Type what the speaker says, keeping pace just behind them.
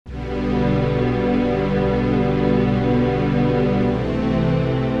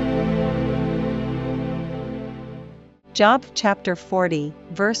Job chapter 40,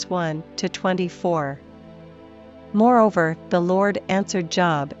 verse 1 to 24. Moreover, the Lord answered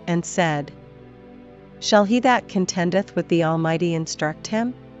Job and said, Shall he that contendeth with the Almighty instruct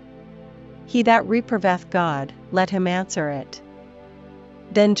him? He that reproveth God, let him answer it.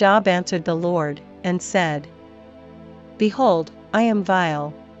 Then Job answered the Lord, and said, Behold, I am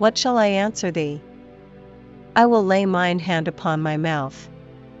vile, what shall I answer thee? I will lay mine hand upon my mouth.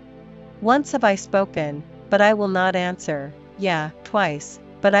 Once have I spoken, but I will not answer, yea, twice,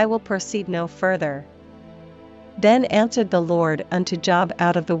 but I will proceed no further. Then answered the Lord unto Job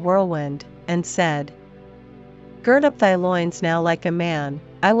out of the whirlwind, and said, Gird up thy loins now like a man,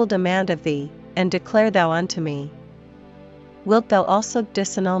 I will demand of thee, and declare thou unto me. Wilt thou also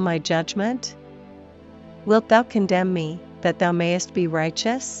disannul my judgment? Wilt thou condemn me, that thou mayest be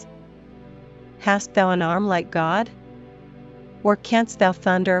righteous? Hast thou an arm like God? Or canst thou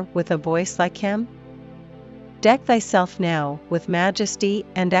thunder with a voice like him? Deck thyself now with majesty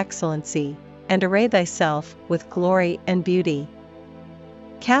and excellency, and array thyself with glory and beauty.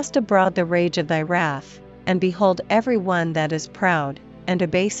 Cast abroad the rage of thy wrath, and behold every one that is proud, and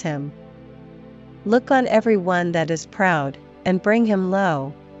abase him. Look on every one that is proud, and bring him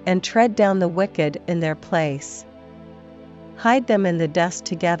low, and tread down the wicked in their place. Hide them in the dust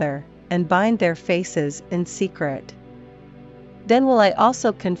together, and bind their faces in secret. Then will I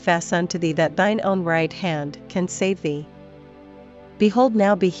also confess unto thee that thine own right hand can save thee. Behold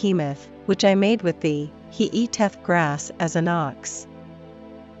now Behemoth, which I made with thee, he eateth grass as an ox.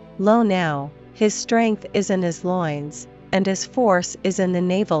 Lo now, his strength is in his loins, and his force is in the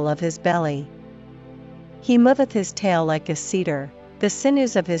navel of his belly. He moveth his tail like a cedar, the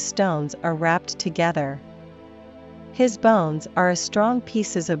sinews of his stones are wrapped together. His bones are as strong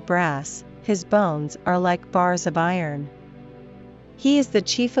pieces of brass, his bones are like bars of iron. He is the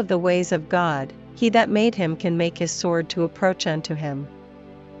chief of the ways of God, he that made him can make his sword to approach unto him.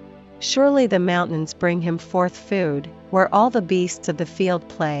 Surely the mountains bring him forth food, where all the beasts of the field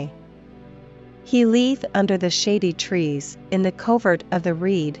play. He lieth under the shady trees, in the covert of the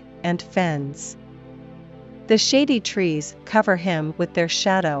reed and fens. The shady trees cover him with their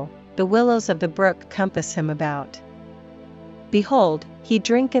shadow, the willows of the brook compass him about. Behold, he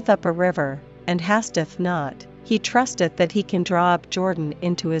drinketh up a river, and hasteth not, he trusteth that he can draw up Jordan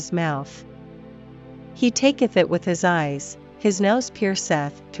into his mouth. He taketh it with his eyes, his nose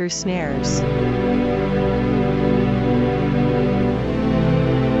pierceth through snares.